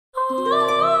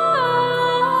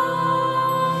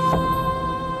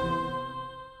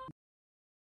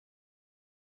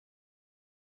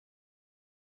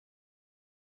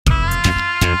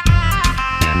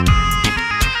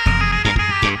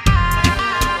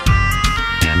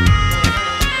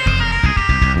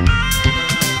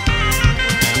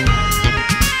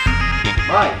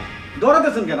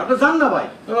দৌড়াতেছেন কেন? আপনি জান না ভাই।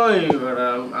 ওই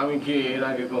আমি কি এর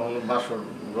আগে কখনো বাসর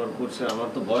ঘর করছি? আমার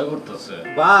তো ভয় করতেছে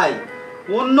ভাই।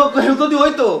 অন্য কেউ যদি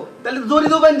হইতো তাহলে দড়ি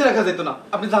তো বাইন্ধে রাখা যেত না।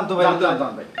 আপনি জানতো ভাই। জান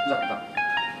ভাই, জান।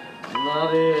 না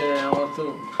রে, আমার তো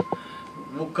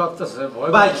মুখ কাঁপতেছে, ভয়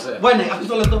ভাই। করতেছে। ভয় নাই, আপনি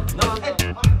চলেন তো।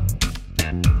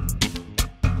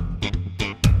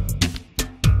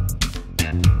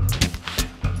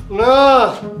 না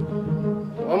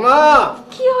মামা,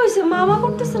 কি হয়েছে? মামা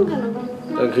করতেছেন কেন?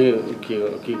 কি কি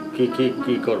কি কি কি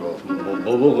কি করব?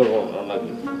 বউ করব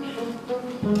নাকি?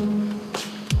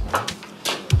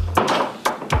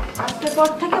 আজকের পর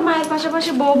থেকে মায়ের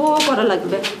পাশাপাশি বউ বউ করা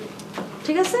লাগবে,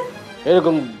 ঠিক আছে?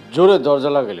 এরকম জোরে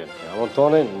দরজা লাগালেন, আমার তো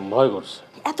অনেক ভয় করছে।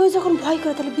 এতই যখন ভয়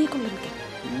করে তাহলে বিয়ে করলেন কেন?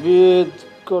 বিয়ে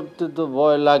করতে তো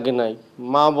ভয় লাগে নাই,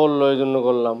 মা বললো এই জন্য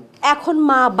করলাম। এখন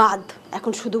মা বাদ,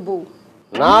 এখন শুধু বউ।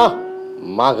 না,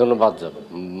 মা কেন বাদ যাবে?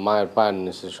 মায়ের পায়ের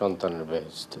নিচে সন্তানের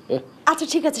বেহেশত। আচ্ছা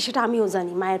ঠিক আছে, সেটা আমিও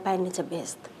জানি, মায়ের পায়ের নিচে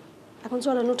বেহেশত। এখন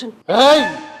চলেন, উঠেন। এই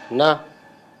না,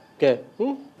 কে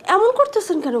এমন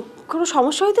করতেছেন কেন? কোনো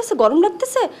সমস্যা হইতেছে? গরম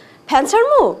লাগতেছে? ফ্যান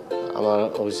ছাড়মু? আমার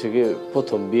অবশ্যই কি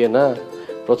প্রথম বিয়ে না,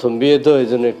 প্রথম বিয়ে তো এই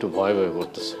জন্য একটু ভয় ভয়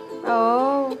করতেছে। ও,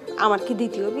 আমার কি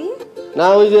দ্বিতীয় বিয়ে? না,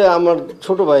 ওই যে আমার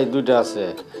ছোট ভাই দুইটা আছে,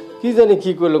 কি জানি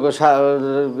কি করলো,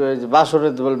 বাসরে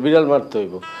বিড়াল মারতে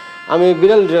হইব। আমি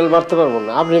বিড়াল মারতে পারবো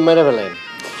না, আপনি মেরে ফেলেন।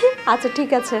 আচ্ছা ঠিক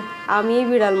আছে, আমি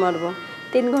বিড়াল মারবো।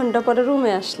 3 ঘন্টা পরে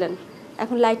রুমে আসলেন,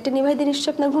 এখন লাইটটা নিভাই দিয়ে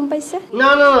নিশ্চয় আপনার ঘুম পাইছে? না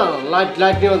না না,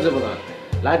 লাইট নিয়ে যাবো না,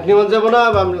 লাইট নিয়ে যাবো না,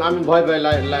 আমি ভয় পাই।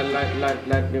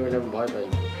 লাইট নিয়ে ভয় পাই।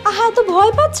 আহা, তো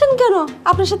ভয় পাচ্ছেন কেন?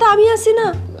 আপনার সাথে আমি আছি না।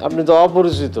 আপনি তো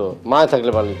অপরিচিত, মায়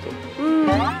থাকলে ভালো তো।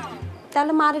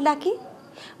 তাহলে মারে ডাকি,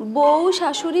 বউ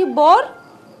শাশুড়ি বর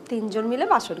 3 জন মিলে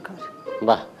বাসর ঘর।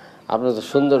 বাহ, আপনি তো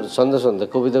সুন্দর সন্ধ্যে সন্ধ্যে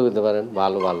কবিতা বলতে পারেন,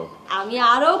 ভালো ভালো। আমি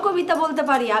আরো কবিতা বলতে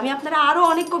পারি, আমি আপনারা আরো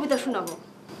অনেক কবিতা শোনাবো।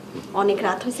 অনেক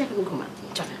রাত হয়েছে, এখন ঘুমান।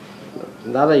 চল।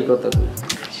 দাঁড়াই কথা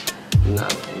না,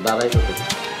 দাঁড়াই কথা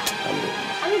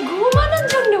আমি ঘুমানোর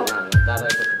জন্য।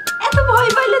 দাঁড়াই কথা। এত ভয়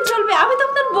পাইলে চলবে? আমি তো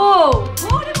আপনার বউ।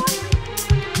 ওরে ভয়।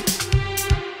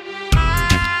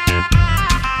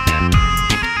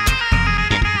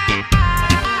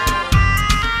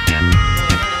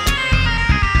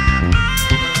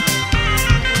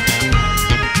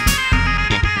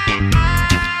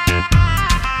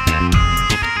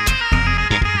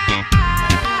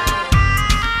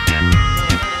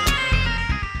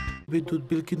 বিদ্যুৎ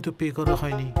বিল কিন্তু পে করা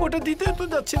হয়নি। ওটা দিতে তো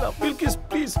যাচ্ছিলাম। বিলকিস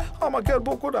প্লিজ আমাকে আর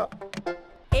বকো না।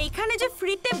 এইখানে যে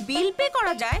ফ্রিতে বিল পে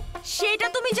করা যায় সেটা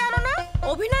তুমি জানো না?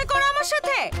 অভিনয় করো আমার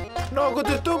সাথে।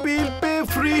 নগদে তো বিল পে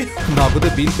ফ্রি। নগদে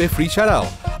বিল পে ফ্রি ছাড়াও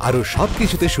আরো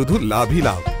সবকিছুতে শুধু লাভই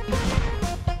লাভ।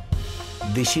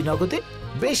 দেশি নগদে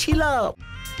বেশি লাভ।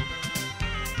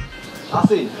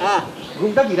 আসেন। হ্যাঁ,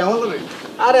 ঘুমটা কি রামল রে?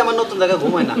 আরে আমার নতুন জায়গা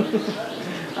ঘুমায় না।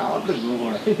 আমার তো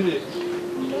ঘুমায়।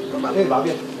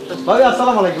 ভাবি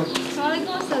আসসালামু আলাইকুম।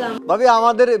 ওয়ালাইকুম আসসালাম। ভাবি,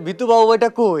 আমাদের বিতু বাবু ভাইটা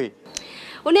কই?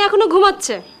 উনি এখনো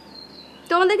ঘুমাচ্ছে।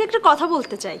 তোমাদেরকে একটা কথা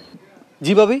বলতে চাই।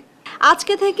 জি ভাবি।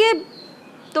 আজকে থেকে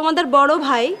তোমাদের বড়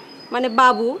ভাই মানে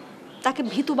বাবু, তাকে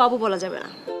ভিতু বাবু বলা যাবে না।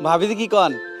 ভাবি কি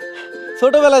কন?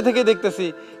 ছোটবেলা থেকে দেখতেছি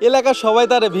এলাকার সবাই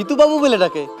তারে ভিতু বাবু বলে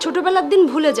ডাকে। ছোটবেলার দিন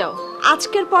ভুলে যাও,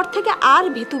 আজকের পর থেকে আর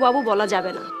ভিতু বাবু বলা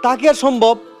যাবে না। তা কি আর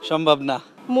সম্ভব? সম্ভব না।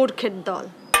 মূর্খের দল।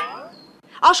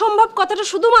 অসম্ভব কথাটা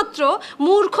শুধুমাত্র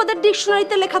মূর্খদের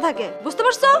ডিকশনারিতে লেখা থাকে, বুঝতে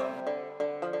পারছো?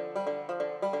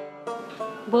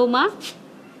 বৌমা,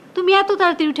 তুমি এত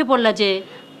তাড়াতাড়ি উঠে পড়লা যে?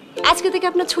 আজকে থেকে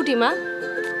আপনার ছুটি মা।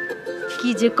 কি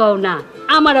যে কও না,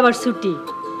 আমার আবার ছুটি?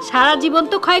 সারা জীবন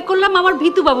তো ক্ষয় করলাম আমার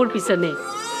ভিতু বাবুর পিছনে।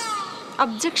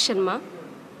 অবজেকশন মা।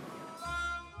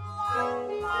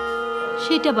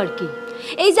 সেটা আবার কি?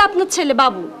 এই যে আপনার ছেলে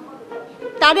বাবু,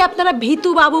 তারে আপনারা ভিতু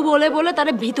বাবু বলে বলে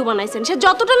তারে ভিতু বানাইছেন। সে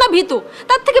যতটা না ভিতু,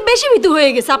 তার থেকে বেশি ভিতু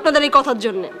হয়ে গেছে আপনাদের এই কথার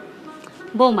জন্য।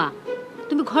 বৌমা,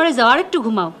 তুমি ঘরে যাও, আর একটু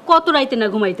ঘুমাও। কত রাইতে না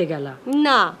ঘুমাইতে গেলা?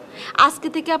 না, আজকে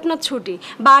থেকে আপনার ছুটি।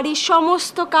 বাড়ির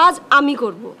সমস্ত কাজ আমি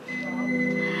করব।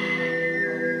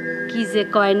 কি যে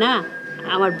কয় না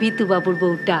আমার ভিতু বাবুর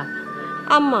বউটা।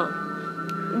 আম্মা,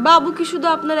 বাবু কি শুধু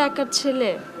আপনার একার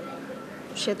ছেলে?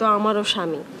 সে তো আমারও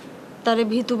স্বামী। তারে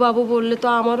ভিতু বাবু বললে তো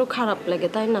আমারও খারাপ লাগে,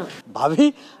 তাই না? ভাবি,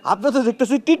 আপনি তো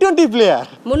দেখতেছি টি-20 প্লেয়ার।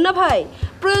 মুন্না ভাই,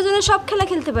 প্রয়োজনে সব খেলা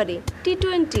খেলতে পারি।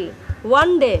 টি-20, ওয়ান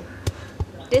ডে,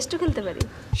 টেস্টও খেলতে পারি।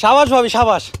 সাবাস ভাবি,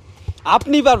 সাবাস।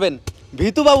 আপনি পারবেন,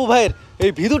 ভিতু বাবু ভাইয়ের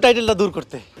এই ভিতু টাইটেলটা দূর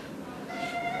করতে।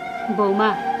 বৌমা,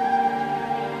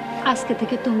 আজকে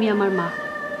থেকে তুমি আমার মা।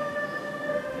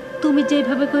 তুমি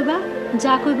যেভাবে কইবা,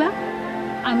 যা কইবা,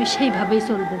 আমি সেইভাবেই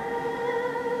চলবো।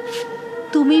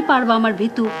 তুমি পারবা আমার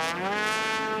ভিতু।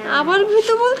 আবার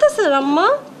ভিতু বলতেছে আম্মা?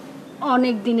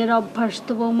 অনেক দিনের অভ্যাস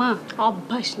তো বৌমা।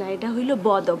 অভ্যাস না, এটা হইলো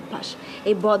বদ অভ্যাস।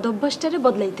 এই বদ অভ্যাসটারে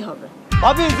বদলাইতে হবে।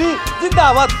 ভাবিজি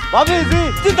জিন্দাবাদ, ভাবিজি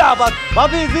জিন্দাবাদ,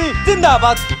 ভাবিজি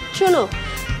জিন্দাবাদ। শোনো,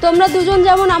 তোমরা দুজন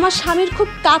যেমন আমার স্বামীর খুব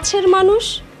কাছের মানুষ,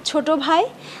 ছোট ভাই,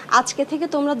 আজকে থেকে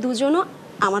তোমরা দুজনও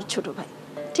আমার ছোট ভাই,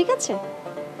 ঠিক আছে?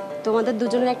 তোমাদের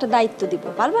দুজনের একটা দায়িত্ব দিব,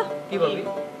 পারবা? কি বলবি?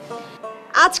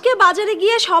 আজকে বাজারে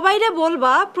গিয়ে সবাইরে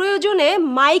বলবা, প্রয়োজনে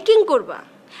মাইকিং করবা,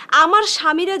 আমার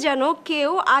স্বামীরা যেন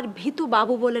কেউ আর ভিতু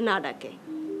বাবু বলে না ডাকে।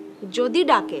 যদি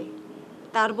ডাকে,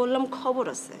 তার বললাম খবর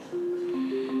আছে।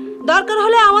 দরকার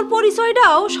হলে আমার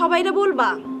পরিচয়টাও সবাইরে বলবা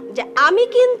যে আমি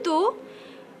কিন্তু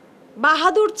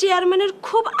বাহাদুর চেয়ারম্যানের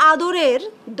খুব আদরের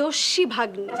দস্যি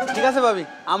ভাগ্নি। ঠিক আছে ভাবি,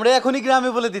 আমরা এখনই গ্রামে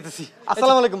বলে দিতেছি।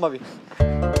 আসসালামু আলাইকুম ভাবি।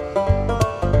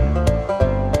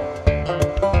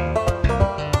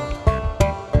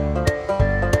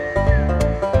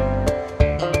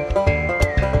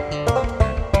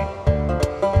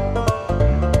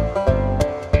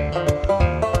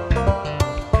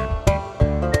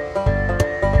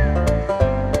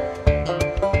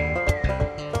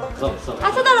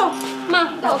 আচ্ছা দাঁড়াও, মা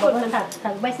দাও করবেন। থাক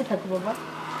থাক, বাইসে থাকো বাবা।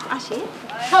 আসি।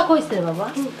 থাক হইছে বাবা।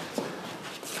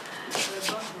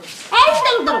 এই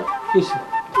দাঁড়াও দাঁড়াও।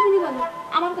 তুমি দিবা না,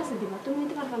 আমার কাছে দিবা, তুমি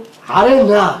নিতে পারবা না। আরে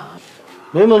না,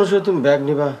 মেয়ে মানুষের তুমি ব্যাগ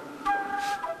নিবা।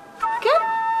 কেন?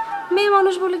 মেয়ে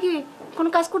মানুষ বলে কি কোনো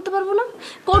কাজ করতে পারবো না?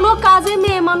 কোনো কাজে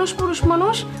মেয়ে মানুষ পুরুষ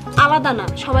মানুষ আলাদা না,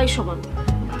 সবাই সমান।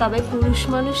 তবে পুরুষ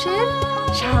মানুষের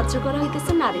সাহায্য করা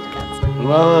হইতেছে নারীর কাজ।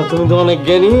 বাবা, তুমি তো অনেক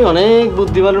জ্ঞানী, অনেক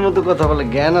বুদ্ধিমানের মতো কথা বলে,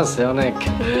 জ্ঞান আছে অনেক।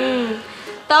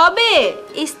 তবে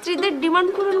স্ত্রীদের ডিমান্ড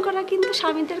পূরণ করা কিন্তু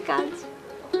স্বামীদের কাজ।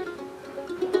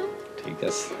 ঠিক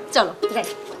আছে, চলো যাই।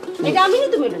 এটা আমি নি,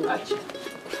 তুমি না।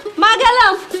 মা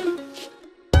গেলাম।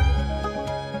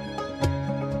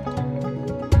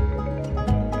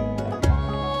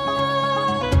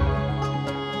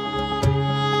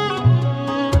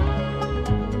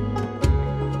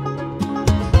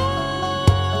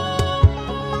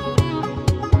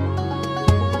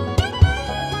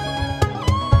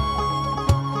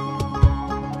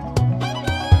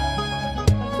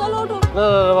 না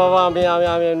না না বাবা, আমি আমি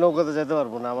আমি নৌকাতে যেতে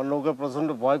পারবো না। আমার নৌকা প্রচন্ড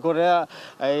ভয় করে।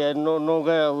 এই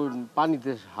নৌকায়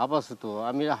পানিতে হাঁপ আছে, তো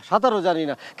আমি সাঁতারও জানি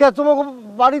না। কে তোমাকে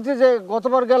বাড়িতে যে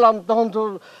গতবার গেলাম তখন তো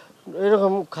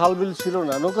এরকম খাল বিল ছিল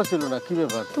না, নৌকা ছিল না, কি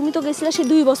ব্যাপার? তুমি তো গেছিলে সেই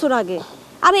 2 বছর আগে।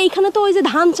 আরে এইখানে তো ওই যে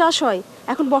ধান চাষ হয়,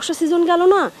 এখন বর্ষা সিজন গেল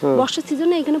না, বর্ষা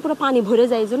সিজনে এখানে পুরো পানি ভরে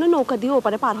যায়, এই জন্য নৌকা দিয়ে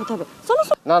ওপারে পার হতে হবে। চলো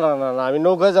না না না না, আমি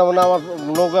নৌকায় যাবো না। আমার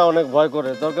নৌকায় অনেক ভয় করে।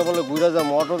 দরকার বলে ঘুরে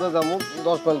যাবো, অটোতে যাবো,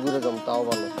 10 মাইল ঘুরে যাবো, তাও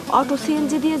ভালো। অটো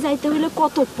সিএনজি দিয়ে যাইতে হলে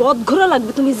কত পথ ঘোরা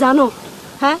লাগবে তুমি জানো?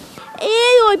 হ্যাঁ,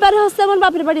 এই ওই পারে হচ্ছে আমার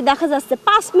বাপের বাড়ি, দেখা যাচ্ছে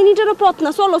 5 মিনিটেরও পথ না।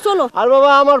 চলো চলো। আর বাবা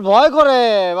আমার ভয় করে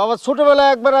বাবা। ছোটবেলায়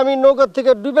একবার আমি নৌকার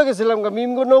থেকে ডুবে গেছিলাম,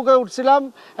 মিমগো নৌকায় উঠছিলাম,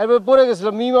 এরপর পড়ে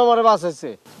গেছিলাম, মিম আমার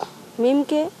বাঁচাইছে।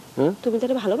 মিমকে তুমি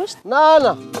তারে ভালোবাসো? না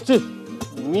না,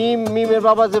 মিমের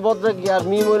বাবা যে বদরাগী, আর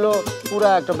মিম হইলো পুরা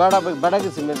একটা বেড়া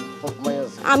গেছি।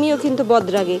 আমিও কিন্তু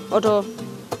বদরাগী। ওটো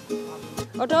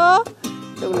ওটো।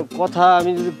 এগুলো কথা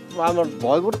আমি যদি, আমার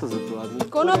ভয় করতেছে তো। আমি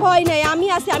কোনো ভয় নাই, আমি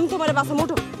আছি, আমি তোমারে বাঁচাবো।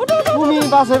 ওটো ওটো। তুমি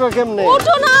বাঁচাইবা কেমনে?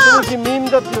 ওটো না, তুমি কি মিম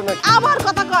জাতীয় নাকি? আবার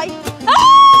কথা কয়।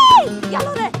 এই গেল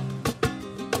রে।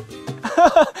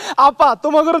 আপা,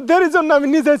 তোমাদের দেরির জন্য আমি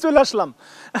নিজেই চলে আসলাম।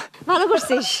 ভালো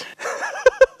করছিস।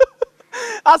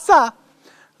 আচ্ছা,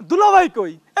 দুলাভাই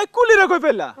কই? এই কুলিরে কই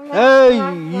পেলা? এই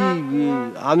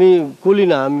আমি কুলি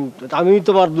না, আমি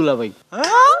তোমার দুলাভাই।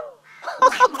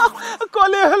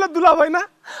 কলি হলো দুলাভাই না?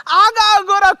 আগা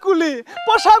গোরা কুলি,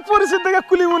 পোশাক পরিচিত দেখে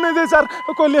কুলি মনে হয়েছে, আর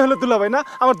কলি হলো দুলাভাই না?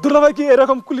 আমার দুলাভাই কি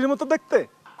এরকম কুলির মতো দেখতে?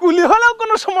 কুলি হলেও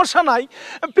কোনো সমস্যা নাই,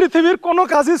 পৃথিবীর কোনো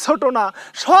কাজই ছোট না।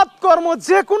 সৎ কর্ম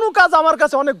যে কোনো কাজ আমার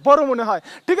কাছে অনেক বড় মনে হয়।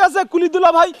 ঠিক আছে কুলি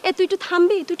দুলাভাই? তুই একটু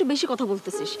থামবি, তুই একটু বেশি কথা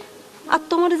বলতেছিস। আর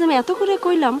তোমার যে আমি এত করে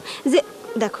কইলাম যে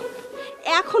দেখো,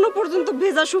 এখনো পর্যন্ত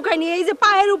ভেজা শুকায়নি, এই যে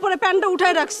পায়ের উপরে প্যান্টটা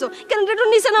উঠায় রাখছো কেন? একটু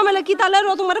নিচে নামালে কি তাহলে আর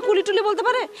তোমার কুলি টুলি বলতে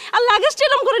পারে? আর লাগেজ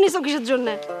টেলাম করে নিছো কিসের জন্য?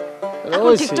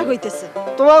 এখন ঠিকঠাক হইতেছে?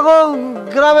 তোমাকে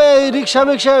গ্রামে রিক্সা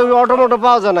মিক্সা অটো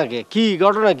পাওয়া যায় নাকি? কি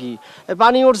ঘটনা কি?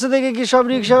 পানি উঠছে দেখে কি সব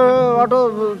রিক্সা অটো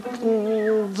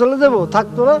চলে দেবো?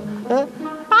 থাকতো না? হ্যাঁ,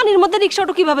 পানির মধ্যে রিক্সা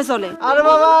অটো কিভাবে চলে? আরে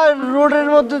বাবা, রোডের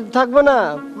মধ্যে থাকবে না?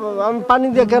 আমি পানি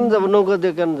দিয়ে কেন যাবো, নৌকা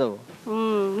দিয়ে কেন যাবো?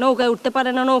 নৌকায় উঠতে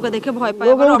পারে না, নৌকা দেখে ভয় পায়।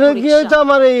 নৌকা উঠে গিয়ে তো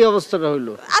আমার এই অবস্থাটা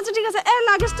হইলো। আচ্ছা ঠিক আছে,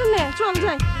 লাগেজটা নে, চল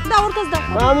যাই, দাও ওর কাছে দাও।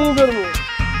 আমি করবো।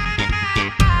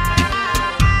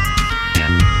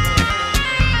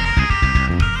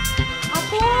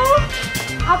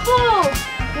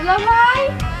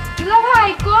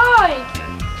 দুলাভাই কই?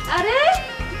 আরে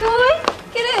তুই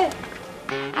কে রে?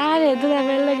 আরে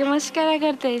দুলাভাইয়ের লাগে মস্কারা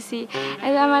করতেছি।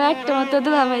 আমার একটা মতো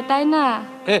দুলাভাই, তাই না?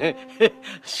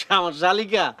 আমার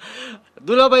শালিকা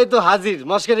দুলাভাই তো হাজির,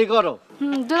 মস্কারি করো।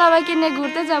 দুলাভাইকে নিয়ে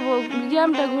ঘুরতে যাব,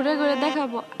 গ্রামটা ঘুরে ঘুরে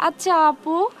দেখাবো। আচ্ছা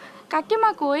আপু,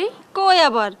 কাকিমা কই? কই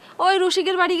আবার? ওই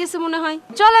রসিকের বাড়ি গেছে মনে হয়।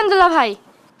 চলেন দুলাভাই।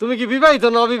 তুমি কি বিবাহিত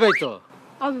না অবিবাহিত?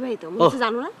 অবিবাহিত, মনে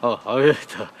জানো না? ও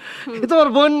অবিবাহিত। তোমার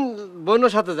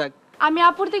বোনের সাথে যাক। আমি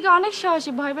আপুর থেকে অনেক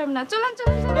সাহসী, ভয় পাই না। চলেন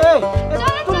চলেন এই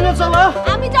তুমি চলো।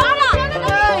 আমি যাব না।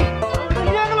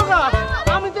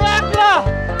 আমি তো একলা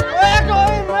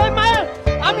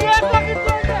আমি একলা কিন্তু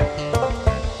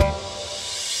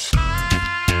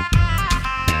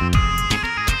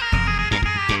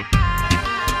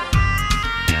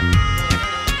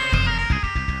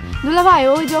দুলাভাই,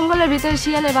 ওই জঙ্গলের ভিতরে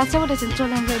শিয়ালের বাচ্চা উঠেছেন।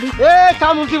 চলেন রেডি। এ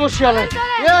কামুকি বসিয়ালে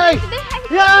এই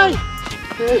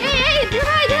এই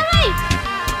দুলাভাই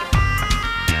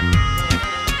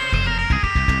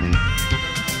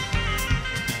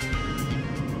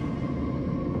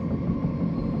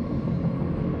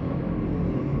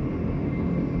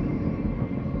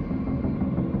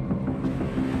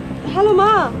হ্যালো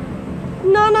মা।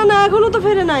 না না না, এখনো তো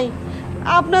ফেরে নাই।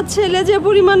 আপনার ছেলে যে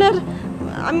পরিমাণের,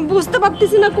 আমি বুঝতে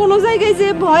পারতেছি না কোনো জায়গায় যে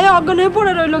ভয়ে অজ্ঞান হয়ে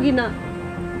পড়ে রইল কিনা।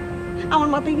 আমার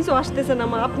মাথায় কিছু আসতেছে না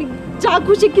মা, আপনি যা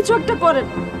খুশি কিছু একটা করেন।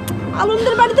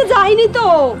 আলমদের বাড়িতে যাইনি তো,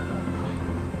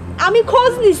 আমি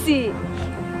খোঁজ নিছি।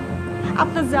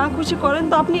 আপনার যা খুশি করেন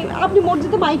তো। আপনি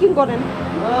মসজিদে মাইকিং করেন।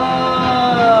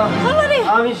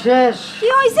 আমি শেষ। কি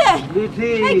হইছে?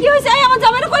 কি হইছে? আমার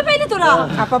জামাইরা কই পাইলি তোরা?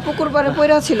 আপা পুকুর পাড়ে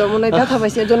পড়ে ছিল, মনে হয় ব্যথা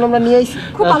পাইছে, এজন্য আমরা নিয়ে আইছি।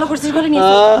 খুব ভালো করছিস, ঘরে নিয়ে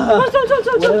চল চল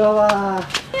চল চল। বাবা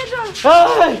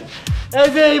এই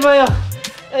যে এই মায়া,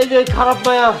 এই যে খারাপ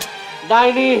মায়া,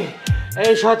 ডাইনি,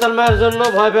 এই শয়তান মায়ের জন্য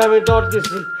ভয় পেয়ে আমি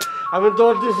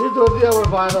দৌড় দিছি। দৌড় দিয়ে আমার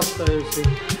পায়ে নষ্ট হয়েছে।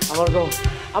 আমার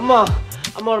আম্মা,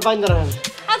 আমার বাইন্দার হ্যাঁ।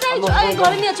 আচ্ছা এই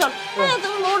ঘরে নিয়ে চল।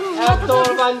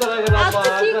 তোমার বাইন্দার হয়ে গেল। আচ্ছা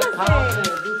ঠিক আছে।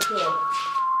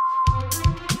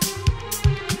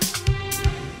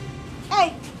 এই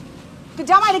তুই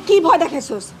জামাইরে কি ভয়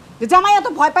দেখাইছস যে জামাই এত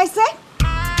ভয় পাইছে?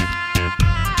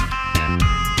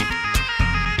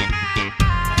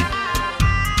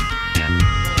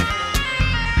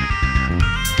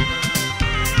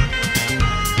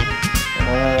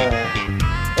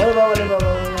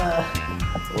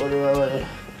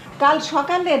 কাল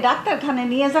সকালে ডাক্তারখানায়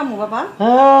নিয়ে যাবো বাবা।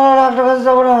 ডাক্তার কাছে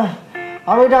যাবো না,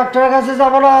 আমি ডাক্তারের কাছে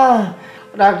যাবো না।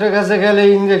 ডাক্তারের কাছে গেলে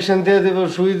ইঞ্জেকশন দিয়ে দিব,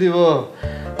 সুই দিব।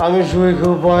 আমি সুই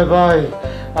খুব ভয় পাই,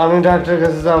 আমি ডাক্তারের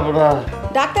কাছে যাবো না।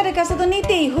 ডাক্তারের কাছে তো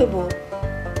নিতেই হইব,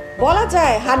 বলা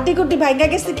যায় হাড্ডি গুড্ডি ভাঙ্গা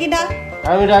গেছে কিনা।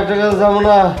 আমি ডাক্তারের কাছে যাবো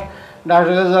না,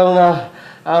 ডাক্তারের কাছে যাবো না।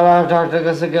 আমার ডাক্তারের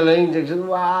কাছে গেলে ইঞ্জেকশন,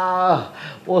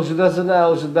 ওষুধ আছে না,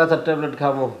 ওষুধ ব্যথার ট্যাবলেট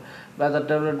খাবো। ব্যথার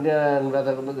ট্যাবলেট নিয়ে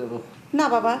ব্যথা করে দেবো। না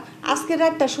বাবা, আজকের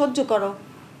রাতটা সহ্য করো,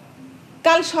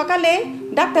 কাল সকালে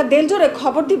ডাক্তার দেলজোরে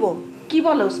খবর দিব। কি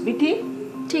বলো বিথি?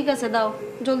 ঠিক আছে, দাও,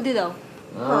 জলদি দাও।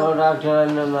 ডাক্তার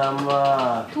আইলো না আম্মা।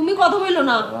 তুমি কথা বললো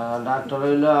না। ডাক্তার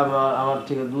হইলো আমার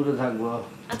থেকে দূরে থাকবো।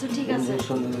 আচ্ছা ঠিক আছে,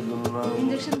 ইঞ্জেকশন দিতে দেবো না।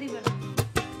 ইঞ্জেকশন দিবে না।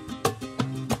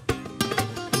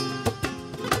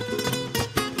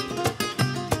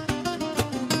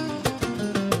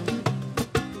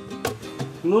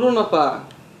 নুরুন আপা,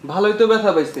 ভালোই তো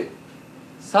ব্যথা পাইছে,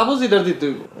 সাবুজিটার দিতে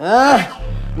হইব।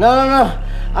 না না না,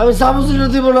 আমি সাবুজিটা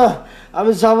দিব না,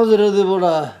 আমি সাবুজিটা দিব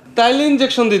না। তাইলে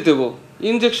ইনজেকশন দিতে হইব,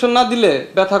 ইনজেকশন না দিলে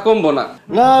ব্যথা কমবো না।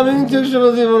 না আমি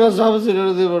ইনজেকশনও দিব না,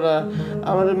 সাবুজিটাও দিব না।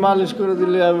 আমার মালিশ করে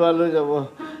দিলে আমি ভালো হয়ে যাবো।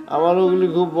 আমার ওগুলি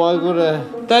খুব ভয় করে।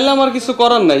 তাইলে আমার কিছু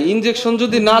করার নাই, ইনজেকশন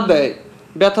যদি না দেয়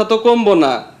ব্যথা তো কমবো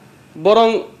না, বরং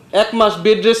 1 মাস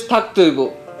বেড রেস্ট থাকতে হইব।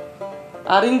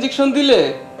 আর ইনজেকশন দিলে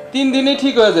 3 দিনে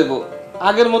ঠিক হয়ে যাব,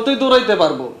 আগের মতোই দৌড়াইতে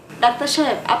পারবো। ডাক্তার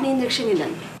সাহেব, আপনি ইনজেকশনই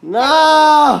দেন। না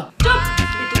চুপ,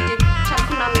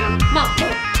 সাক্ষী নাম না মা,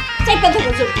 চাইটা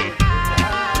ধরো জোর করে।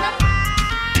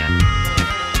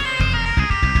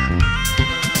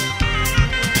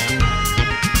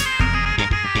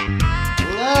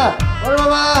 ওরে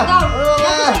বাবা, দাও, ওরে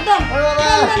বাবা, দেন, ওরে বাবা।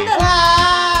 দেন, দেন, দেন।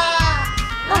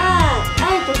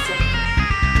 এই তো সে।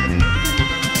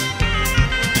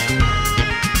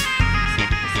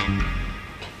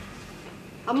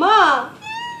 আম্মা,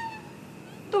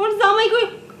 তোমার জামাই কই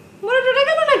মরে টরে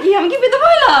গেল নাকি? আমি কি বিধবা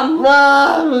হইলাম? না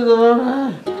আমি দেবো না।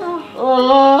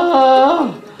 আল্লাহ,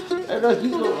 এটা কি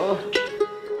করবো?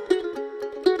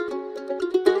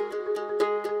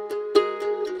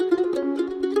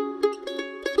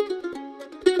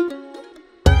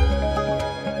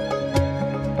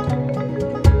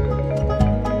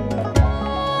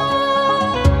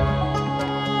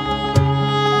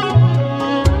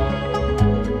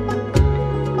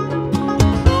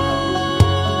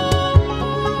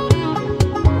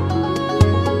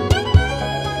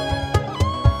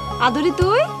 আদরি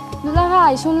তুই? দুলা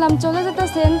ভাই শুনলাম চলে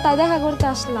যেতেছেন, তাই দেখা করতে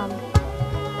আসলাম।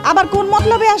 আবার কোন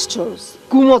মতলবে আসছোস?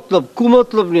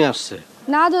 কুমতলব নিয়ে আসছে।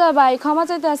 না দুলা ভাই, ক্ষমা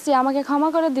চাইতে আসছি, আমাকে ক্ষমা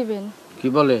করে দিবেন। কি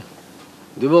বলে?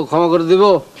 দিব, ক্ষমা করে দিব।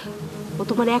 ও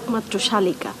তোমার একমাত্র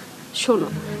শালিকা, শোনো,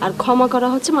 আর ক্ষমা করা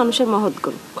হচ্ছে মানুষের মহৎ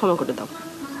গুণ, ক্ষমা করে দাও।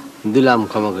 দিলাম,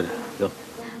 ক্ষমা করে দাও।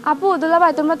 আপু দুলা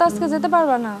ভাই, তোমরা তো আজকে যেতে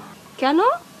পারবা না। কেন?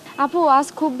 আপু আজ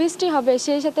খুব বৃষ্টি হবে,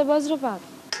 সেই সাথে বজ্রপাত।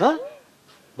 হ্যাঁ,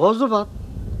 বজ্রপাত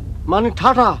মানে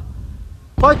ঠাঠা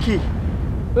কয় কি?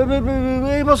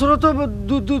 এই বছরও তো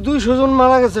 200 জন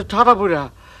মারা গেছে ঠাঠা পড়া।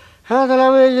 হ্যাঁ, তাহলে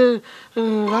আমি এই যে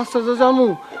রাস্তাতে যাবো,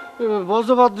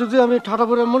 বজ্রপাত যদি আমি ঠাঠা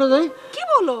পড়ে মরে যাই। কি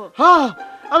বলো? হ্যাঁ,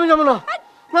 আমি যাবো না।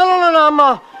 না না না না আম্মা,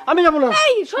 আমি যাবো না।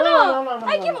 এই শোনো,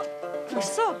 এই কি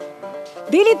বুঝছো?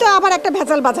 দিলি তো আবার একটা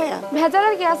ভেজাল বাজায়া।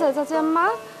 ভেজালের কি আছে চাচি আম্মা?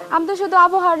 আমি তো শুধু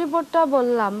আবহাওয়ার রিপোর্টটা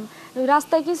বললাম,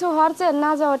 রাস্তায় কিছু হওয়ার চেয়ে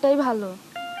না যাওয়াটাই ভালো।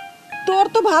 তোর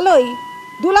তো ভালোই,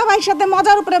 দুলাভাইয়ের সাথে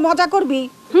মজার উপরে মজা করবি।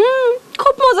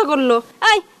 খুব মজা করলো।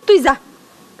 এই তুই যা,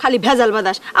 খালি ভেজাল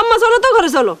বাদাস। আম্মা চলো তো, ঘরে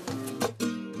চলো।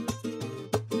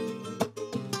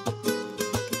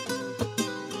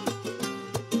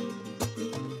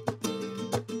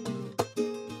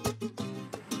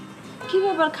 কি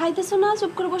ব্যাপার, খাইতেছো না?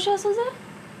 চুপ করে বসে আছো যে?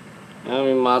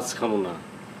 আমি মাছ খাবো না।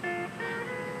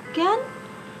 কেন?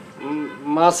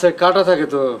 মাছে কাটা থাকে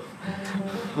তো।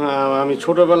 আমি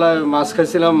ছোটবেলায় মাছ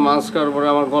খাইছিলাম, মাছ খাওয়ার পরে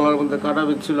আমার গলার মধ্যে কাটা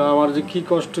বিচ্ছিল। আমার যে কি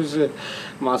কষ্ট হয়েছে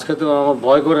মাছ খেতে, আমার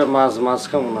ভয় করে মাছ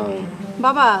খাবো না আমি।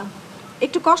 বাবা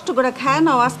একটু কষ্ট করে খায়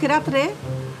নাও। আজকে রাত্রে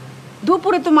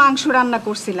দুপুরে তো মাংস রান্না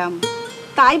করছিলাম,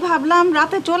 তাই ভাবলাম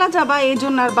রাতে চলে যাবা, এই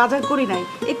জন্য আর বাজার করি নাই।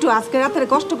 একটু আজকে রাত্রে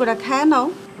কষ্ট করে খায় নাও।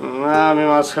 না, আমি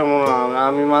মাছ খাবো না,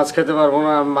 আমি মাছ খেতে পারবো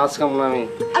না, আমি মাছ খাবো না আমি।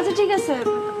 আচ্ছা ঠিক আছে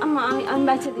আম্মা, আমি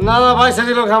বাইচে দিই। না না, পয়সা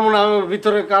দিলেও খাবো না, আমি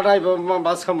ভিতরে কাটাই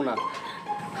মাছ খাবো না।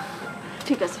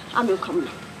 ঠিক আছে, আমিও খাবো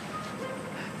না।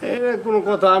 এটা কোনো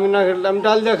কথা? আমি না খেলে আমি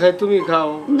ডাল দিয়ে খাই, তুমি খাও।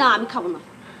 না, আমি খাবো না।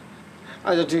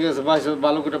 আচ্ছা ঠিক আছে, পয়সা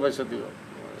ভালো করে পয়সা দিও,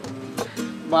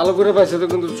 ভালো করে পয়সা দিও,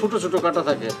 কিন্তু ছোট ছোট কাটা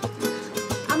থাকে।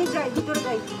 আমি যাই, ভিতরে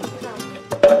যাই।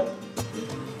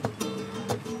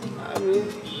 আমি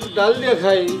ডাল দিয়ে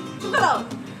খাই।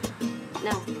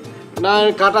 না না,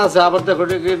 কাটা আছে, আবার দেখো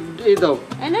এই দাও।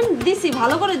 এনে দিছি,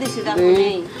 ভালো করে দিছি, দেখো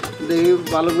নেই। দেখি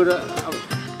ভালো করে।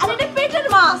 আরে এটা পেটের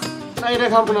মাছ। না, এটা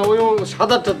খাবো না, ওই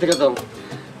সাদারটার থেকে দাও।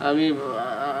 আমি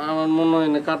আমার মনে হয়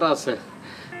না কাটা আছে।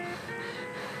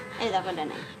 এই দেখো এটা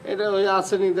নাই। এটা ওই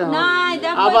আছে নি দেখো। নাই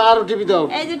দেখো। আবার আরো টিপি দাও।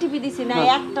 এই যে টিপি দিছি, না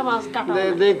একটা মাছ কাটা।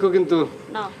 দেখো কিন্তু।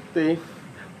 না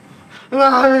না,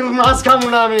 আমি মাছ খাবো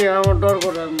না, আমি আমার ডর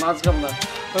করে, আমি মাছ খাবো না।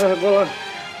 বলো।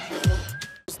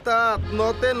 উস্তাদ,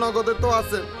 নতে নগদে তো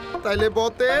আছে, তাইলে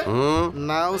বতে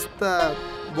না উস্তাদ,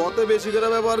 বতে বেশি করে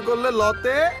ব্যবহার করলে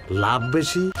লতে লাভ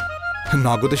বেশি।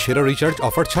 নগদে সেরা রিচার্জ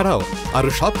অফার ছাড়াও আরো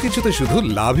সবকিছুতে শুধু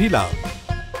লাভই লাভ।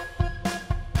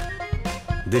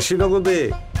 দেশি নগদে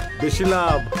বেশি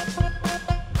লাভ।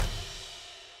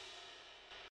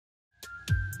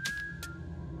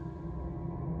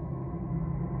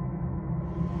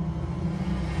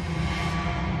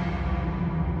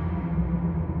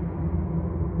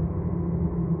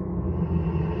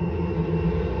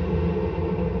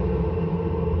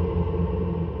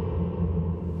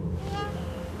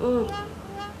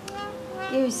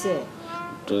 কি হইছে?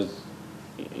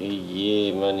 ইয়ে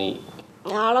মানে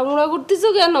আড়ামুড়া করতেছো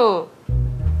কেন?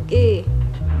 কি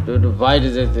একটু বাইরে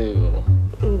যেতে হইব।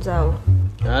 যাও।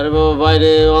 আরে বাবা, বাইরে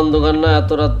অন্ধকার না,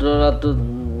 এত রাত্র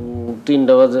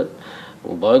 3টা বাজে,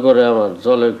 ভয় করে আমার।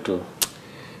 চলো একটু।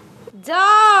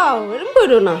 যাও, এরকম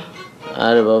করো না।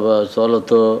 আরে বাবা চলো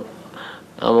তো,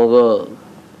 আমাকে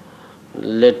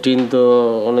লেট্রিন তো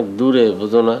অনেক দূরে,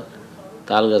 বুঝো না,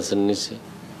 তাল গাছের নিচে,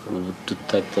 একটু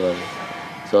থাকতে পারে।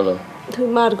 চলো। তুমি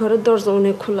মার ঘরের দরজা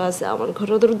অনেক খোলা আছে, আমার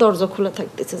ঘরের দরজা খোলা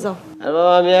থাকতেছে, যাও। আরে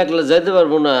বাবা, আমি একলা যাইতে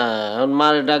পারবো না, এখন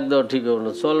মারে ডাক দাও, ঠিক হবে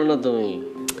না। চলো না তুমি।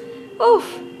 উফ,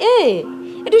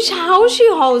 একটু সাহসী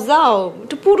হও, যাও।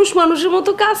 একটু পুরুষ মানুষের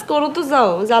মতো কাজ করো তো, যাও,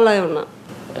 জ্বালায়ও না।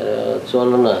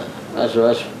 চলো না, আসো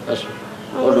আসো আসো,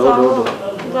 ওঠো ওঠো ওঠো,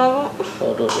 যাও।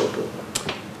 ওঠো ওঠো।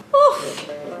 উফ,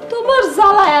 তোমার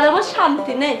জ্বালায় আর আমার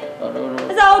শান্তি নেই।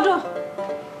 যাও, ওঠো।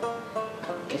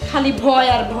 খালি ভয়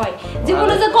আর ভয়,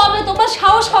 জীবনে যে কবে তোমার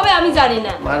সাহস হবে আমি জানি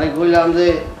না। মানে কইলাম যে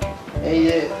এই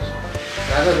যে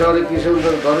ঢাকা শহরে কি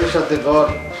সুন্দর ঘরের সাথে ঘর,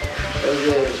 এই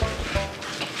যে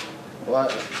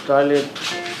টয়লেট,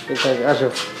 আসো।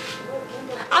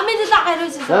 আমি যে তাকাই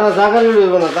রয়েছি। না না, তাকালে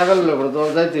লইব না, তাকালে লইব না,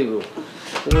 তোমার যাইতে হইব।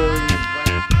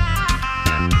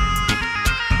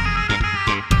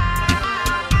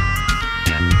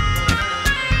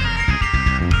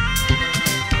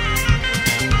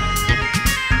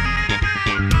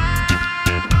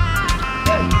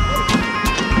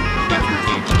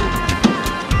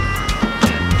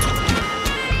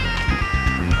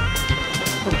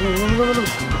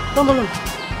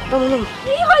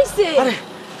 কি হইছে? আরে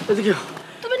এদিকে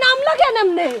তুমি নামলা কেন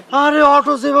এমনে? আরে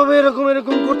অটো যেভাবে এরকম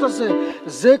এরকম করতেছে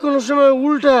যে কোনো সময়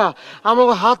উল্টা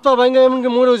আমাকে হাত পা ভাঙা এমনকি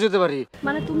মরেও যেতে পারি।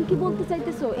 মানে তুমি কি বলতে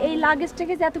চাইতেছো এই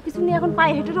লাগেজটাকে যে এত কিছু নিয়ে এখন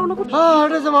পায়ে হেঁটে রওনা করছো? হ্যাঁ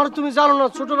হেঁটে যাবো। আর তুমি জানো না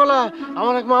ছোটবেলায়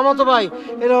আমার এক মামাতো ভাই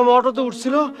এরকম অটোতে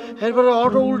উঠছিল, এরপরে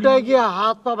অটো উল্টায় গিয়ে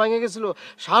হাত পা ভেঙে গেছিল,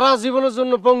 সারা জীবনের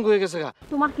জন্য পঙ্গু হয়ে গেছে।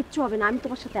 তোমার কিচ্ছু হবে না, আমি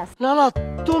তোমার সাথে আছি। না না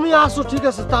তুমি আসো ঠিক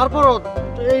আছে, তারপরও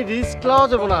এই রিস্ক নেওয়া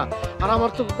যাবো না। আর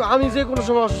আমার তো আমি যে কোনো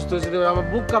সময় অসুস্থ হয়েছি, আমার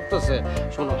বুক কাঁপতেছে।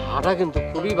 শোনো হাঁটা কিন্তু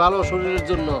খুবই ভালো শরীরের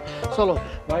জন্য। চলো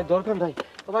ভাই দরকার নাই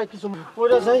ভাই কিছু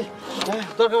পড়ে যাই,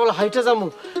 দরকার বলে হাইটে যাবো।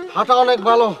 হাঁটা অনেক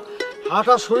ভালো,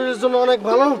 হাঁটা শরীরের জন্য অনেক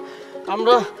ভালো।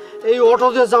 আমরা এই অটো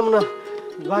দিয়ে যাবো না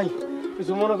ভাই,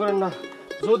 কিছু মনে করেন না।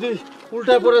 যদি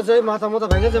উল্টায় পড়ে যাই মাথা মাথা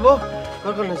ভেঙে যাবো,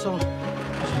 দরকার নেই। চলো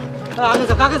আগে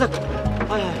যাক আগে যাক।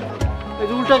 হ্যাঁ হ্যাঁ এই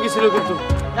যে উল্টা গেছিল, কিন্তু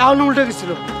এখন উল্টা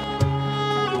গেছিল,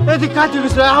 এদিক কাটে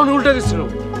গেছিল, এখন উল্টা গেছিল।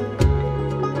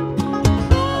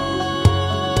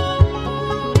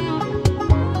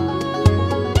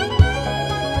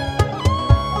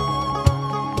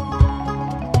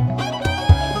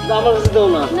 আমার কাছে দাও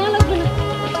না। না লাগবে না।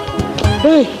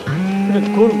 এই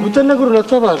ঘুরতেন না করুন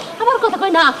এত আবার। আমার কথা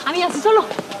কই না, আমি আছি চলো।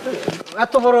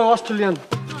 এত বড় অস্ট্রেলিয়ান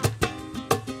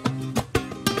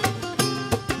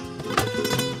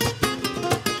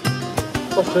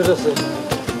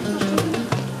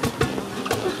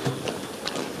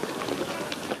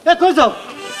কই যাও?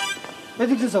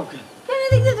 এদিকে যাও কে?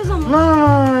 না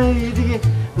এদিকে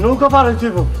নৌকা পার হইতে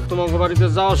তোমাকে বাড়িতে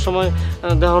যাওয়ার সময়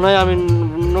দেখো নাই আমি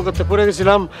নৌকাতে পড়ে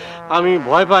গেছিলাম। আমি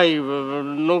ভয় পাই,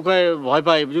 নৌকায় ভয়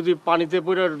পাই, যদি পানিতে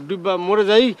পড়ে ডুববা মরে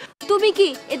যাই। তুমি কি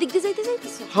এদিক দিয়ে যাইতে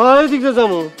চাইতেছো? হ্যাঁ এদিক দিয়ে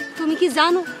যাবো। তুমি কি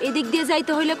জানো এদিক দিয়ে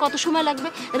যাইতে হইলে কত সময় লাগবে?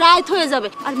 রাত হয়ে যাবে,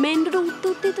 আর মেইন রোডে উঠতে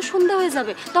উঠতেই তো সন্ধ্যা হয়ে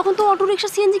যাবে, তখন তো অটো রিকশা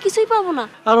সিএনজি কিছুই পাবো না।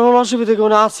 আর আমার অসুবিধা কি?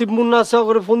 মানে আসিফ মুন্না আছে,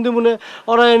 করে ফোন দিয়ে মনে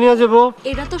ওরা নিয়ে যাবো।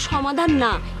 এটা তো সমাধান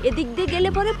না। এদিক দিয়ে গেলে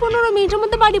পরে 15 মিনিটের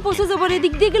মধ্যে বাড়ি পৌঁছে যাবো, আর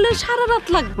এদিক দিয়ে গেলে সারা রাত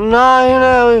লাগবে। না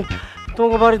না ওই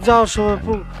তোমাকে বাড়ি যাওয়ার সময়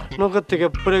নৌকার থেকে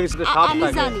পড়ে গেছিল। আমি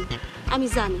জানি আমি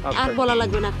জানি, আর বলা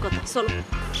লাগবে না কথা। চলো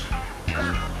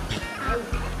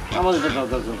আমাদের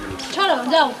চলো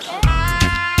যাও।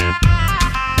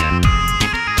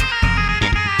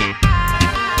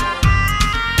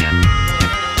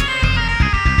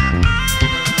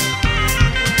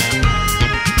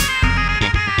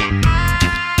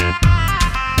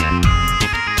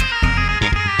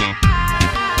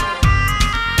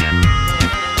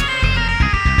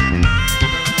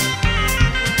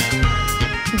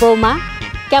 বৌমা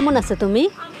কেমন আছো তুমি?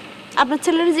 আপনার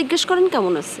ছেলেরা জিজ্ঞেস করেন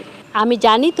কেমন আছে। আমি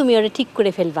জানি তুমি ওরে ঠিক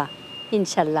করে ফেলবা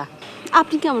ইনশাল্লাহ।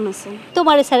 আপনি কেমন আছেন?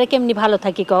 তোমার স্যারে কেমনি ভালো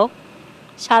থাকি কও?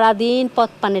 সারাদিন পথ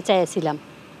পানে চাইছিলাম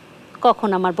কখন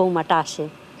আমার বৌমাটা আসে।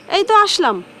 এই তো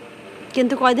আসলাম,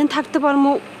 কিন্তু কয়দিন থাকতে পারবো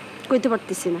কইতে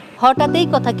পারতেছি না। হঠাৎ এই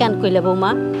কথা কেন কইলে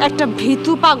বৌমা? একটা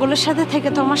ভীতু পাগলের সাথে থেকে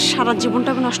তো আমার সারা জীবনটা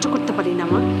আমি নষ্ট করতে পারি না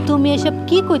মা। তুমি এসব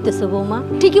কি কইতেছো বৌমা?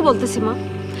 ঠিকই বলতেছি মা।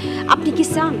 আপনি কি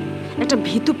চান একটা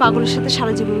ভীতু পাগলের সাথে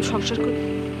সারা জীবন সংসার করি?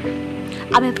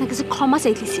 আমি আপনার কাছে ক্ষমা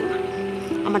চাইতেছি মা,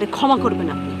 আমারে ক্ষমা করবেন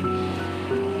আপনি।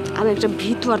 আমি একটা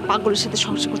ভীতু আর পাগলের সাথে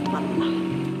সংসার করতে পারবো না।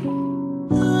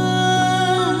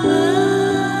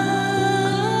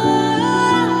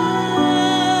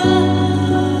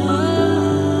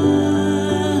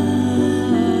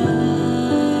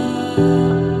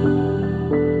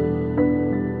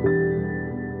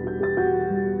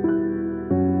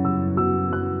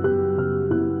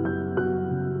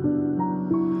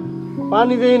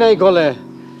 পানি দেই নাই কলে,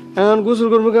 এখন গোসল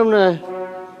করবো কেমনে?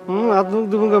 হাত মুখ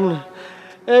দেবো কেমনে?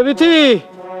 এ বিথি,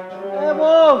 এ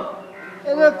বউ,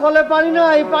 কলে পানি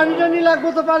নাই, পানি টানি লাগবো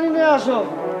তো পানি নিয়ে আসো।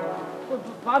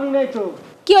 পানি নাই তো।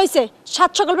 কি হয়েছে?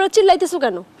 সাত সকালবেলা চিল্লাইতেছো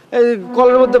কেন? এই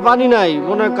কলের মধ্যে পানি নাই,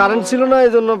 মনে হয় কারেন্ট ছিল না,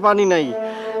 এই জন্য পানি নাই।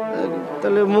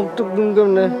 তাহলে মুখ টুক দুম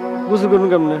কেমনে, গোসল করবো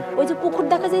কেমনে? ওই যে পুকুর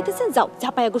দেখা যাইতেছে, যাও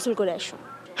ঝাপায়া গোসল করে আসো।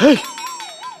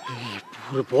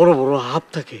 বড় বড় হাত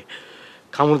থাকে,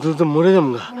 কামড় দিলে তো মরে যাম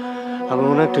গা। আমার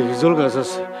মনে একটা হিজল গাছ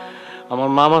আছে, আমার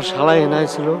মামার শালাই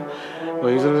এনাইছিল, ওই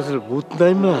হিজল গাছের ভূত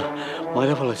নাই মা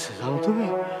মারা ফেলাইছে, জানো তুমি?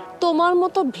 তোমার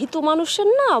মতো ভীতু মানুষের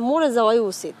না মরে যাওয়াই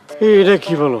উচিত। এটা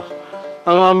কি বলো?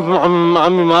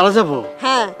 আমি মারা যাব?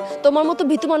 হ্যাঁ, তোমার মতো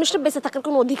ভীতু মানুষটা বেঁচে থাকার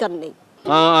কোনো অধিকার নেই।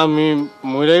 আমি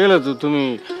মরে গেলে তো তুমি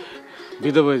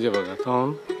বিধবা হয়ে যাবে তখন?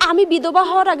 আমি বিধবা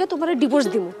হওয়ার আগে তোমার ডিভোর্স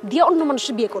দিব, দিয়ে অন্য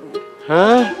মানুষের বিয়ে করবো।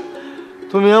 হ্যাঁ,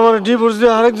 তুমি আমার ডিভোর্স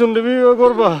দিয়ে আরেকজন বিয়ে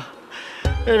করবা?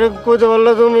 এটা কইতে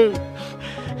পারলে তুমি?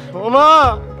 ও মা,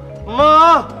 মা,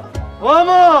 ও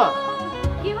মা,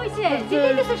 কি হইছে?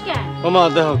 জিজ্ঞেস কেন? ও মা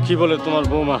দেখো কি বলে তোমার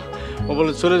বৌমা, ও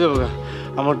বলে চলে যাবো গা,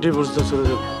 আমার ডিভোর্স দিয়ে চলে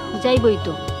যাবো। যাইবই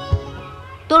তো,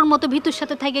 তোর মতো ভিতুর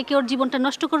সাথে থেকে কি ওর জীবনটা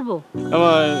নষ্ট করব?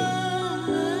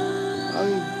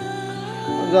 আমি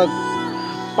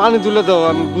পানি তুলে দাও,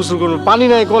 আমি গোসল করবো। পানি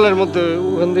নাই কলের মধ্যে,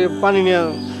 ওখান থেকে পানি নিয়ে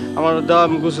আমার দাও,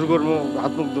 আমি গোসল করবো,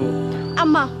 হাত মুখ দেবো।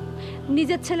 আম্মা,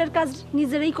 নিজের ছেলের কাজ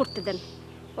নিজেরাই করতে দেন।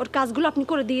 ওর কাজগুলো আপনি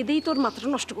করে দিয়ে দিয়েই তোর মাথাটা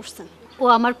নষ্ট করছেন। ও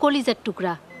আমার কলিজার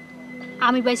টুকরা,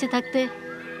 আমি বাইসে থাকতে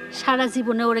সারা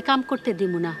জীবনে ওরে কাম করতে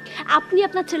দিব না। আপনি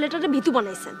আপনার ছেলেটারে ভীতু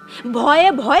বানাইছেন, ভয়ে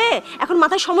ভয়ে এখন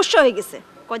মাথায় সমস্যা হয়ে গেছে,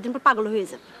 কয়েকদিন পর পাগল হয়ে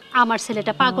যাবে। আমার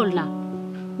ছেলেটা পাগল না,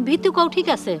 ভীতু কাউ ঠিক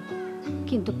আছে,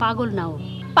 কিন্তু পাগল না ও।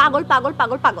 পাগল পাগল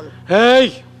পাগল পাগল। এই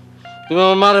তুমি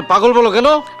আমার মারে পাগল বলো কেন?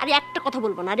 আরে একটা কথা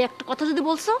বলবো না, আরে একটা কথা যদি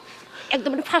বলছো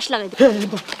একদম ফাঁস লাগাই দেব।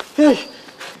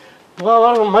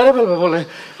 আবার মারে ফেলবে বলে,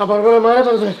 আবার বলে মারে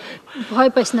ফেলবে। ভয়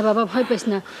পাইস না বাবা, ভয় পাইস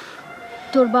না।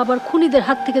 তোর বাবার খুনিদের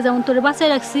হাত থেকে যেমন তোরে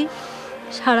বাঁচায় রাখছি,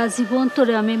 সারা জীবন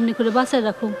তোরে আমি এমনি করে বাঁচায়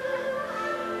রাখুম।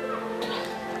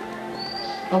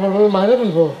 আবার বলে মারে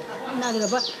ফেলবো? না রে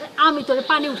বাবা, আমি তোরে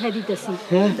পানি উঠাই দিতেছি।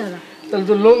 দাঁড়া, তাহলে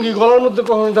তো লুঙ্গি গলার মধ্যে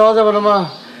কখনো দেওয়া যাবে না মা।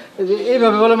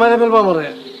 এইভাবে বলে মারে ফেলবো আমারে,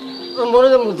 মরে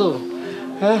যাবো তো।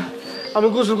 হ্যাঁ, আমি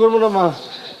গোসল করবো না মা,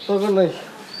 দরকার নাই।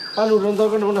 পানি উঠানোর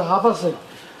দরকার নেই, ওখানে হাফ আছে,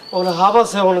 ওখানে হাফ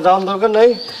আছে, ওখানে যাওয়ার দরকার নাই।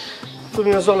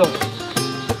 তুমিও চলো।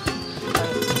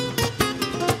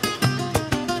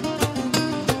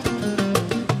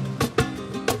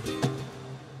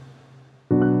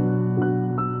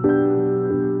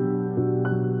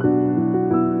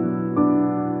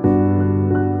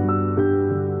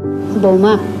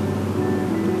 বৌমা,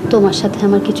 তোমার সাথে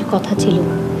আমার কিছু কথা ছিল,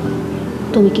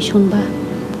 তুমি কি শুনবা?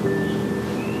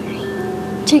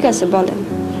 ঠিক আছে, বলেন।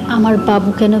 আমার বাবু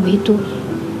কেন ভীতু,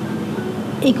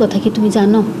 এই কথা কি তুমি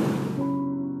জানো?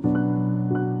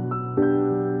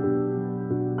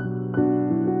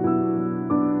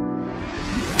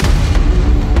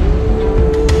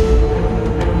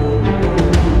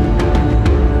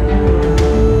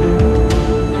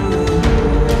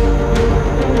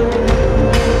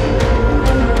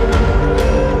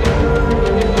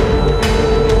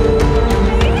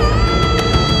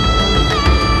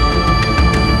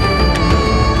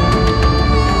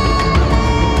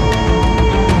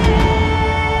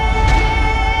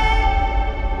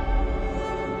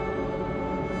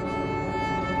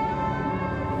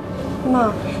 মা,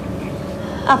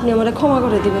 আপনি আমারে ক্ষমা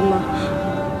করে দিবেন মা।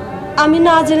 আমি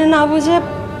না জেনে না বুঝে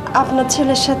আপনার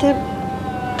ছেলের সাথে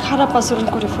খারাপ আচরণ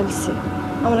করে ফেলছি,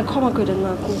 আমারে ক্ষমা করেন না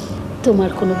আপনি।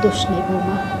 তোমার কোনো দোষ নেই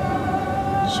বৌমা,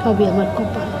 সবই আমার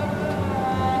কপাল।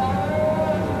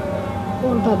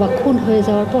 ওর বাবা খুন হয়ে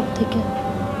যাওয়ার পর থেকে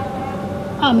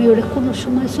আমি ওরে কোনো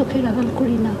সময় চোখের আড়াল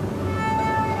করি না,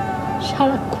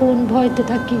 সারাক্ষণ ভয়তে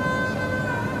থাকি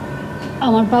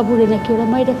আমার বাবুরে নাকি ওরা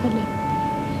মাইরে ফেলে।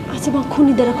 আচ্ছা মা,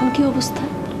 খুনিদের এখন কি অবস্থা?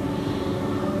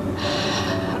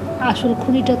 আসল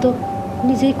খুনিটা তো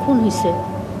নিজেই খুন হয়েছে,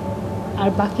 আর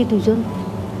বাকি দুজন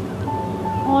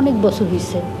অনেক বছর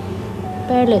হয়েছে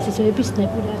প্যারালাইসিস হয়ে বিছনায়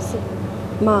পড়ে আছে।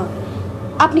 মা,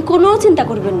 আপনি কোনো চিন্তা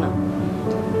করবেন না,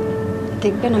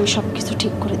 দেখবেন আমি সব কিছু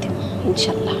ঠিক করে দেব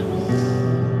ইনশাল্লাহ।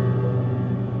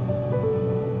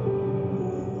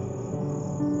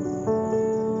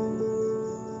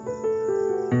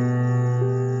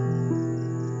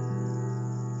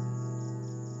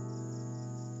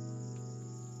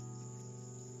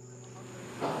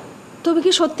 তুমি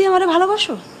কি সত্যি আমারে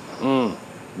ভালোবাসো?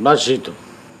 বাসি তো।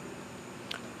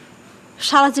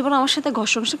 সারা জীবন আমার সাথে ঘর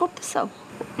সংসার করতে চাও?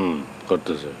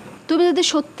 করতেছে। তুমি যদি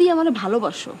সত্যি আমারে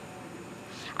ভালোবাসো,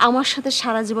 আমার সাথে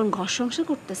সারা জীবন ঘর সংসার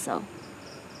করতে চাও,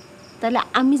 তাহলে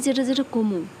আমি যেটা যেটা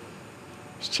কমু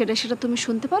সেটা সেটা তুমি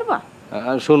শুনতে পারবা?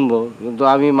 শুনবো, কিন্তু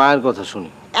আমি মায়ের কথা শুনি।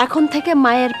 এখন থেকে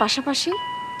মায়ের পাশাপাশি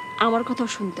আমার কথাও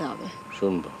শুনতে হবে।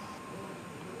 শুনবো।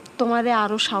 তোমারে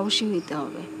আরো সাহসী হইতে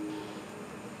হবে।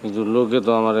 কিন্তু লোকে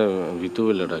তো আমারে ভিতু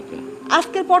বলে ডাকে।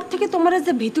 আজকের পর থেকে তোমারে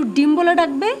যে ভিতুর ডিম বলে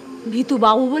ডাকবে, ভিতু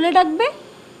বাবু বলে ডাকবে,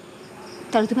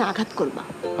 তাহলে তুমি আঘাত করবা।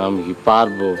 আমি কি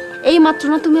পারবো? এই মাত্র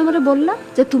না তুমি আমারে বললা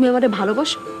যে তুমি আমারে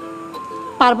ভালোবাসো,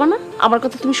 পারবা না? আমার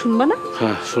কথা তুমি শুনবা না?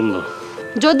 হ্যাঁ, শুনবো।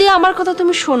 যদি আমার কথা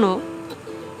তুমি শোনো,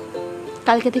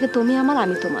 কালকে থেকে তুমি আমার,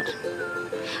 আমি তোমার।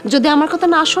 যদি আমার কথা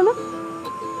না শোনো,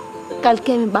 কালকে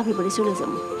আমি বাপের বাড়ি চলে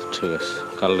যাবো। ঠিক আছে,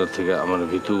 কালকের থেকে আমার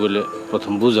ভিতু বলে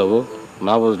প্রথম বুঝাবো,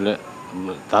 না বুঝলে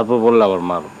তারপর বললে আবার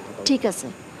মারো। ঠিক আছে,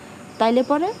 তাইলে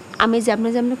পরে আমি যেমনে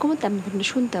যেমনে কমো তেমনি তেমনি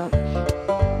শুনতে হবে।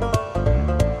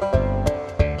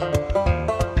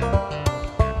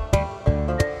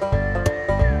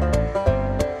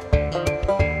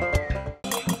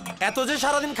 এত যে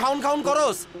সারাদিন খাউন খাউন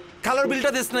করস, খালার বিলটা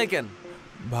দিস নাই কেন?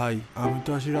 ভাই আমি তো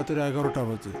আসি রাতের 11টা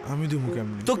বাজে, আমি দিমু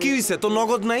কেমনে? তো কি হইছে, তো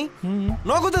নগদ নাই?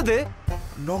 নগদে দে।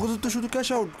 নগদ তো শুধু ক্যাশ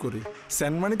আউট করে,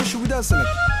 স্যান্ড মানিতে সুবিধা আছে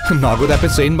নাকি? নগদ অ্যাপে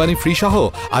সেন্ড মানি ফ্রি সহ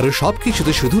আরো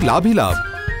সবকিছুতে শুধু লাভই লাভ।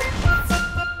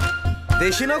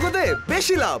 দেশি নগদে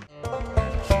বেশি লাভ।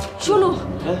 শোনো,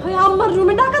 ওই আম্মার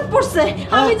রুমে ডাকাত পড়ছে,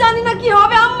 আমি জানি না কি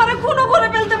হবে, আম্মারে খুনও করে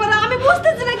ফেলতে পারে, আমি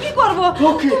বুঝতেছি না কি করব।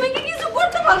 তুমি কি কিছু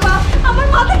করতে পারবা? আমার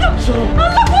মাথা কাঁপছে,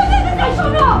 আল্লাহ কই যেতে চাই,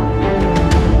 শোনো।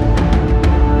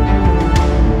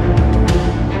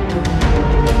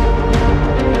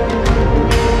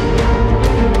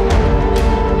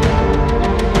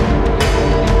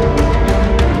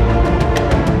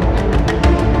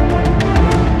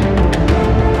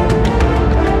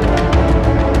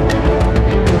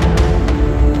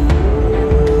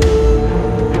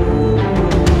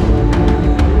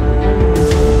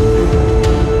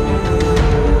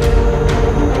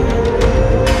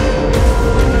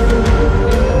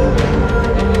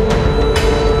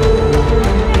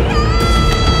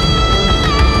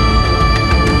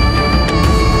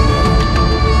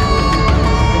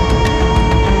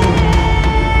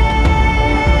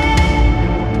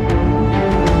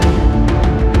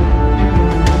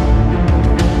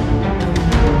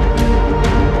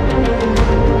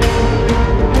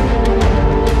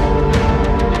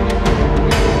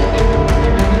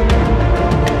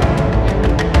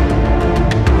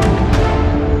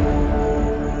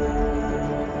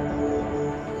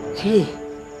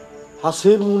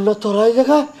 হাসির মুন্না তোরাই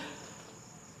জায়গায়।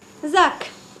 যাক,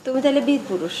 তুমি তাহলে বীর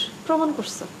পুরুষ প্রমাণ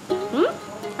করছো।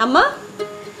 আম্মা,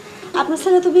 আপনার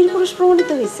ছেলে তো বীর পুরুষ প্রমাণিত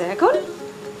হয়েছে। এখন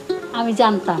আমি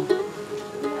জানতাম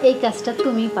এই কাজটা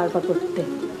তুমি পারবা করতে।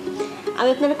 আমি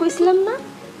আপনারা কইছিলাম না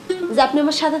যে আপনি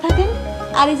আমার সাথে থাকেন,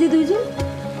 আর এই যে দুইজন,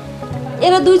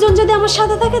 এরা দুইজন যদি আমার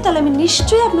সাথে থাকে তাহলে আমি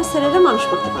নিশ্চয়ই আপনার ছেলেরা মানুষ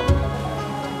করতে পারবো।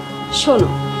 শোনো,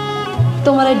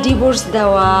 তোমার ডিভোর্স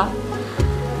দেওয়া,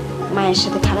 মায়ের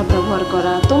সাথে খারাপ ব্যবহার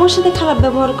করা, তোমার সাথে খারাপ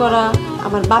ব্যবহার করা,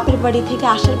 আমার বাপের বাড়ি থেকে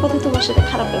আসার পথে তোমার সাথে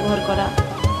খারাপ ব্যবহার করা,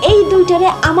 এই দুইটারে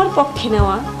আমার পক্ষে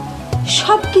নেওয়া,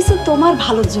 সব কিছু তোমার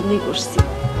ভালোর জন্যই করছি।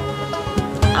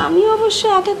 আমি অবশ্য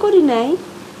একা করি নাই,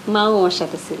 মাও আমার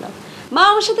সাথে ছিল। মা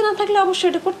আমার সাথে না থাকলে অবশ্যই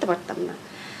এটা করতে পারতাম না।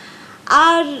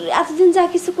 আর এতদিন যা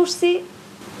কিছু করছি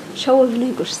সব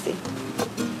অভিনয় করছি।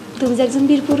 তুমি যে একজন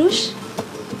বীর পুরুষ,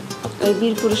 ওই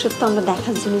বীর পুরুষত্ব আমরা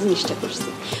দেখার জন্য জিনিসটা করছি।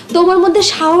 তোমার মধ্যে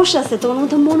সাহস আছে, তোমার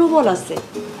মধ্যে মনোবল আছে,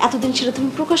 এতদিন সেটা তুমি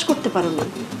প্রকাশ করতে পারো না,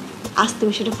 আজ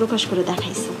তুমি সেটা প্রকাশ করে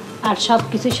দেখাইছো। আর সব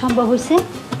কিছুই সম্ভব হয়েছে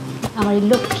আমার এই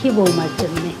লক্ষ্মী বৌমার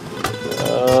জন্য।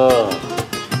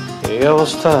 এই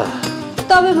অবস্থা।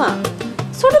 তবে মা,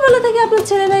 ছোটবেলা থেকে আপনার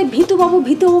ছেলেরাই ভিতু বাবু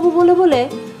বলে বলে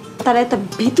তারা একটা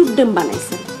ভিতুর ডেম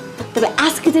বানাইছে। তবে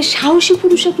আজকে যে সাহসী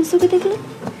পুরুষ আপনি চোখে দেখলেন,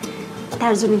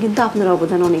 তার জন্য কিন্তু আপনার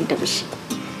অবদান অনেকটা বেশি।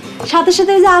 সাথে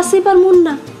সাথে এই যে আসিফ আর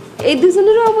মুন্না, এই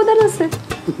দুজনেরও অবদান আছে,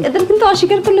 এদের কিন্তু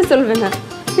অস্বীকার করলে চলবে না।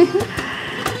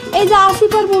 এই যে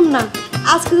আসিফ আর মুন্না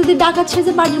আজকে যদি ডাকাত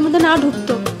সেজে বাড়ির মধ্যে না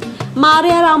ঢুকতো, মারে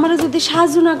আর আমারে যদি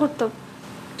সাহায্য না করতো,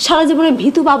 সারা জীবনে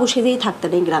ভিতু বাবু সেজেই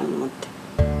থাকতেন এই গ্রামের মধ্যে।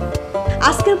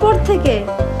 আজকের পর থেকে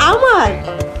আমার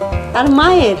আর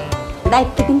মায়ের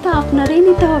দায়িত্ব কিন্তু আপনারই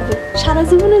নিতে হবে সারা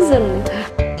জীবনের জন্য।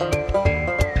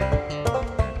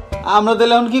 আমরা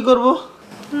তাহলে এখন কি করব?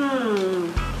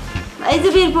 এই যে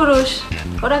বীর পুরুষ,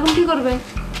 ওরা এখন কি করবে?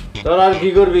 তোরা আর কি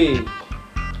করবি?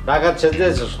 ডাকাত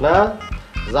ছেড়েছিস না?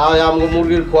 যাও আমগো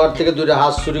মুরগির খোয়ার থেকে দুইটা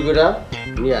হাঁস চুরি করে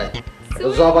নিয়ে আয়,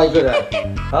 জবাই করে।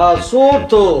 হ্যাঁ, চোর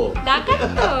তো,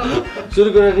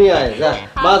 চুরি করে নিয়ে আয়। যা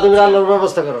মা, তুমি রান্নার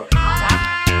ব্যবস্থা করো।